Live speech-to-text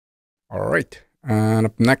All right, and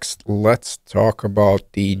up next, let's talk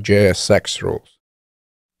about the JSX rules.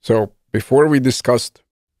 So before we discussed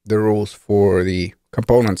the rules for the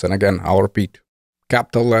components, and again, I'll repeat,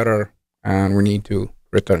 capital letter, and we need to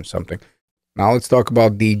return something. Now let's talk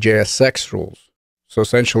about the JSX rules. So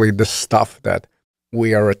essentially the stuff that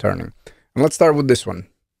we are returning. And let's start with this one.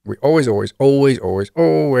 We always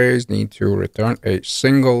need to return a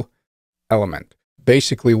single element,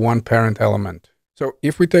 basically one parent element. So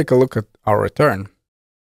if we take a look at our return,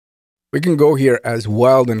 we can go here as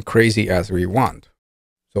wild and crazy as we want.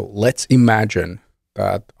 So let's imagine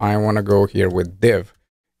that I want to go here with div.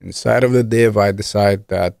 Inside of the div, I decide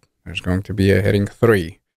that there's going to be a heading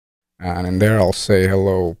 3. And in there, I'll say,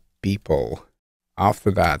 hello, people.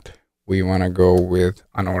 After that, we want to go with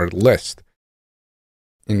unordered list.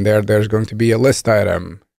 In there, there's going to be a list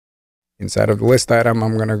item. Inside of the list item,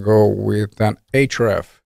 I'm going to go with an href.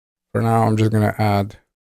 For now, I'm just going to add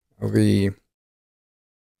the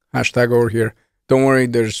hashtag over here. Don't worry,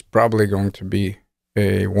 there's probably going to be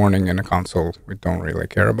a warning in the console. We don't really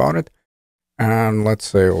care about it. And let's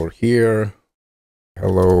say over here,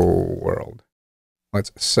 hello world.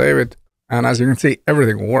 Let's save it. And as you can see,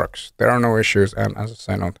 everything works. There are no issues. And as a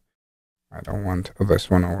side note, I don't want this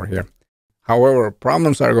one over here. However,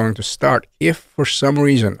 problems are going to start if for some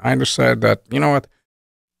reason I decide that, you know what,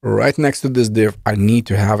 right next to this div, I need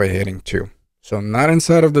to have a heading 2. So not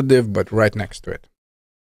inside of the div, but right next to it.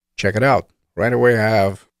 Check it out. Right away, I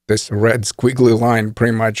have this red squiggly line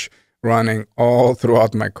pretty much running all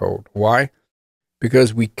throughout my code. Why?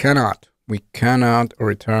 Because we cannot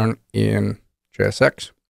return in JSX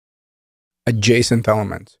adjacent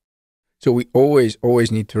elements. So we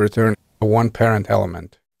always need to return a one parent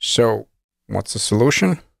element. So what's the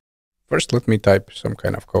solution? First, let me type some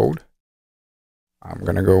kind of code. I'm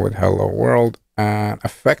going to go with hello world. And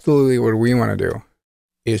effectively what we want to do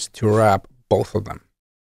is to wrap both of them.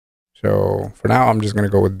 So for now, I'm just going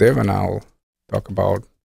to go with div, and I'll talk about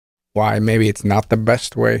why maybe it's not the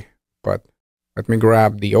best way, but let me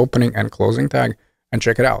grab the opening and closing tag and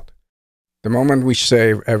check it out. The moment we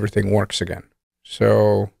save, everything works again.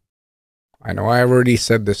 So I know I already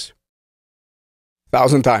said this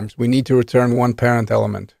 1,000 times. We need to return one parent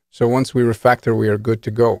element. So once we refactor, we are good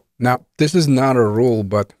to go. Now, this is not a rule,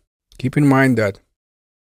 but keep in mind that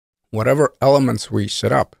whatever elements we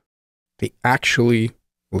set up, they actually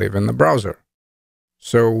live in the browser.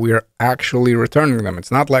 So we are actually returning them.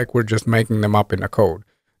 It's not like we're just making them up in a code.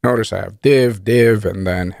 Notice I have div, and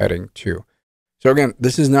then heading 2. So again,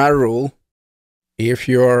 this is not a rule. If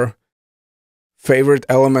your favorite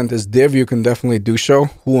element is div, you can definitely do so.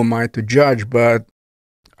 Who am I to judge? But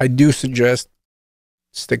I do suggest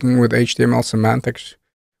sticking with HTML semantics,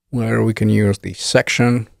 where we can use the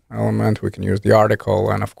section element, we can use the article,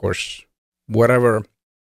 and of course, whatever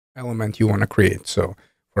element you want to create. So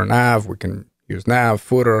for nav, we can use nav,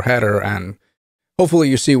 footer, header, and hopefully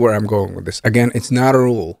you see where I'm going with this. Again, it's not a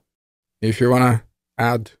rule. If you want to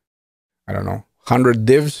add, I don't know, 100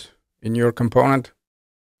 divs in your component,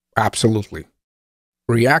 absolutely.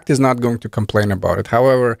 React is not going to complain about it.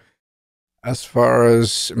 However, as far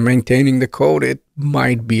as maintaining the code, it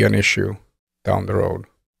might be an issue down the road.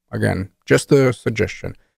 Again, just a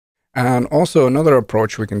suggestion. And also another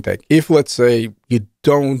approach we can take. If, let's say, you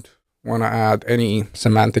don't want to add any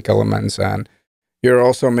semantic elements and you're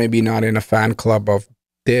also maybe not in a fan club of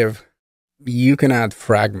div, you can add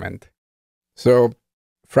fragment. So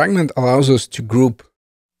fragment allows us to group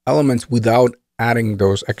elements without adding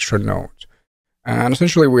those extra nodes. And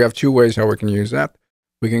essentially, we have two ways how we can use that.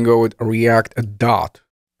 We can go with react dot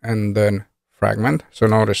and then fragment. So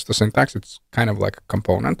notice the syntax, it's kind of like a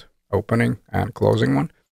component, opening and closing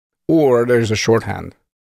one. Or there's a shorthand.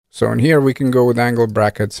 So in here, we can go with angle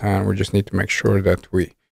brackets, and we just need to make sure that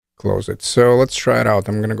we close it. So let's try it out.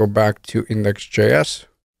 I'm going to go back to index.js.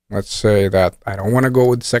 Let's say that I don't want to go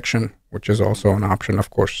with section, which is also an option,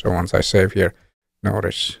 of course. So once I save here,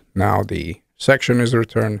 notice now the section is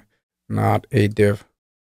returned, not a div.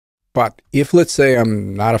 But if, let's say,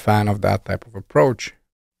 I'm not a fan of that type of approach,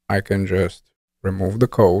 I can just remove the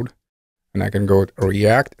code and I can go with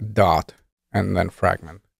react dot and then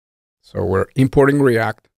fragment. So we're importing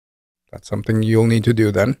React. That's something you'll need to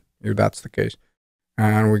do then, if that's the case.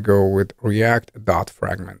 And we go with react dot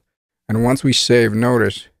fragment. And once we save,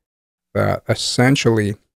 notice that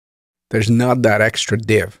essentially there's not that extra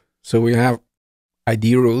div. So we have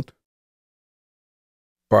ID root,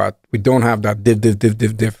 but we don't have that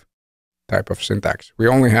div type of syntax. We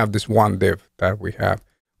only have this one div that we have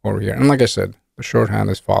over here. And like I said, the shorthand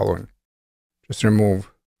is following. Just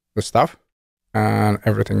remove the stuff and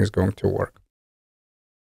everything is going to work.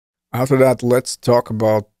 After that, let's talk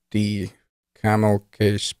about the camel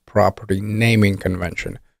case property naming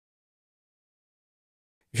convention.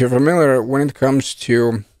 If you're familiar, when it comes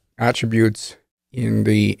to attributes in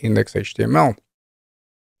the index.html,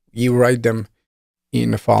 you write them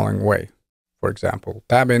in the following way. For example,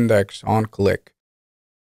 tab index, on click,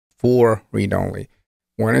 for read only.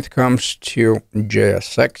 When it comes to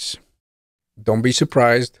JSX, don't be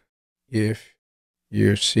surprised if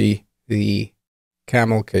you see the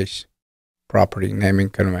camel case property naming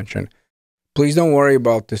convention. Please don't worry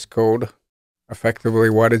about this code, effectively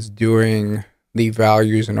what it's doing, the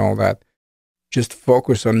values and all that. Just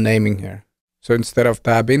focus on naming here. So instead of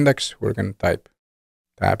tab index, we're going to type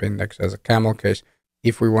tab index as a camel case.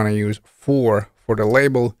 If we want to use for the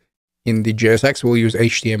label, in the JSX, we'll use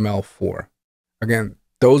HTML4. Again,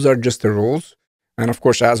 those are just the rules. And of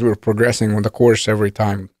course, as we're progressing with the course every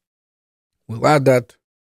time, we'll add that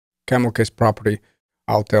camel case property.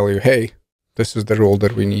 I'll tell you, hey, this is the rule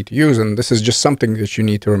that we need to use. And this is just something that you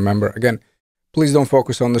need to remember. Again, please don't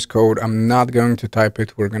focus on this code. I'm not going to type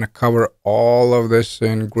it. We're going to cover all of this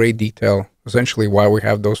in great detail, essentially why we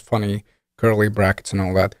have those funny curly brackets and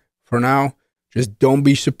all that. For now, just don't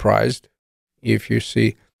be surprised if you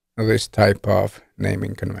see this type of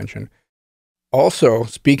naming convention. Also,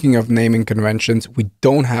 speaking of naming conventions, we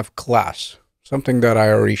don't have class, something that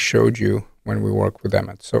I already showed you when we worked with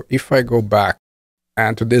Emmet. So if I go back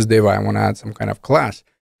and to this div, I want to add some kind of class,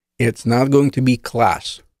 it's not going to be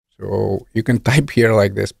class. So you can type here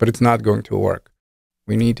like this, but it's not going to work.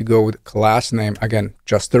 We need to go with class name. Again,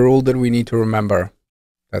 just the rule that we need to remember.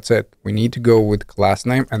 That's it. We need to go with class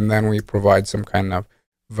name, and then we provide some kind of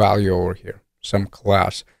value over here, some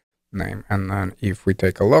class name. And then if we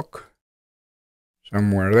take a look,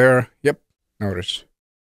 somewhere there, yep, notice.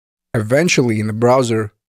 Eventually in the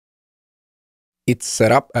browser, it's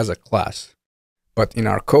set up as a class, but in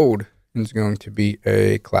our code, it's going to be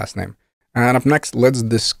a class name. And up next, let's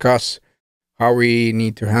discuss how we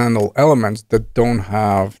need to handle elements that don't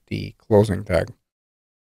have the closing tag.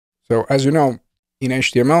 So as you know, in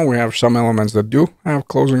HTML, we have some elements that do have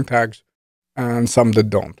closing tags and some that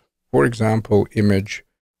don't. For example, image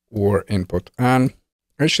or input. And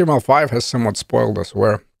HTML5 has somewhat spoiled us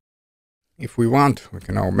where if we want, we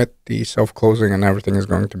can omit the self-closing and everything is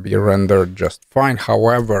going to be rendered just fine.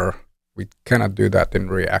 However, we cannot do that in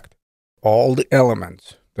React. All the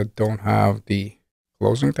elements that don't have the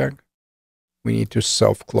closing tag, we need to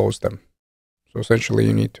self-close them. So essentially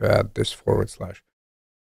you need to add this /.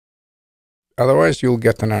 Otherwise you'll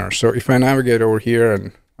get an error. So if I navigate over here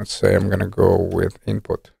and let's say I'm going to go with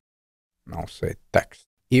input and I'll say text.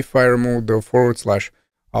 If I remove the /,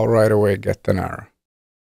 I'll right away get an error.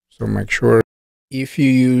 So make sure if you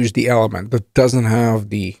use the element that doesn't have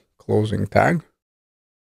the closing tag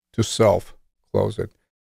to self-close it.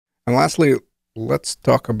 And lastly, let's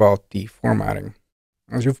talk about the formatting.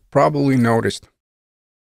 As you've probably noticed,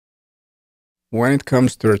 when it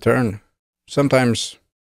comes to return, sometimes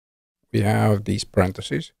we have these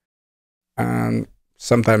parentheses and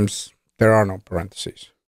sometimes there are no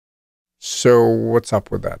parentheses. So what's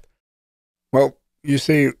up with that? Well, you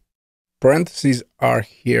see, parentheses are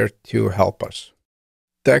here to help us.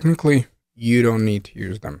 Technically, you don't need to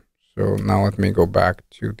use them. So now let me go back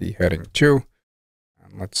to the heading 2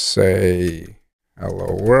 and let's say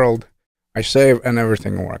hello world. I save and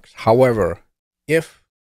everything works. However, if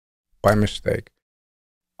by mistake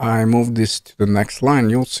I move this to the next line,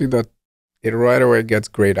 you'll see that it right away gets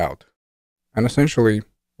grayed out and essentially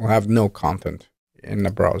will have no content in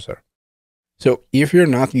the browser. So if you're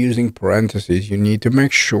not using parentheses, you need to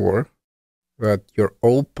make sure that your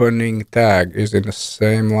opening tag is in the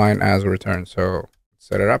same line as return. So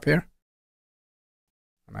set it up here.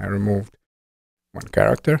 And I removed one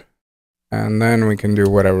character. And then we can do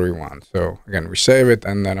whatever we want. So again, we save it.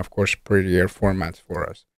 And then, of course, prettier formats for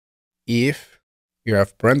us. If you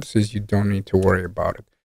have parentheses, you don't need to worry about it.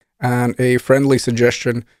 And a friendly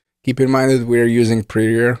suggestion, keep in mind that we're using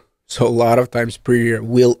prettier. So a lot of times prettier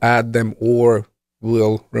will add them or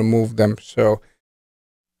will remove them. So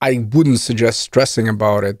I wouldn't suggest stressing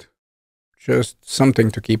about it. Just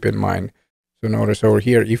something to keep in mind. So notice over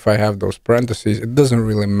here, if I have those parentheses, it doesn't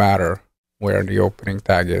really matter where the opening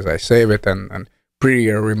tag is. I save it and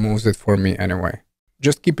prettier removes it for me anyway.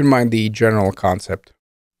 Just keep in mind the general concept.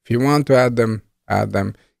 If you want to add them, add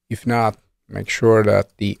them. If not, make sure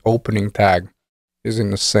that the opening tag is in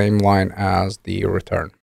the same line as the return.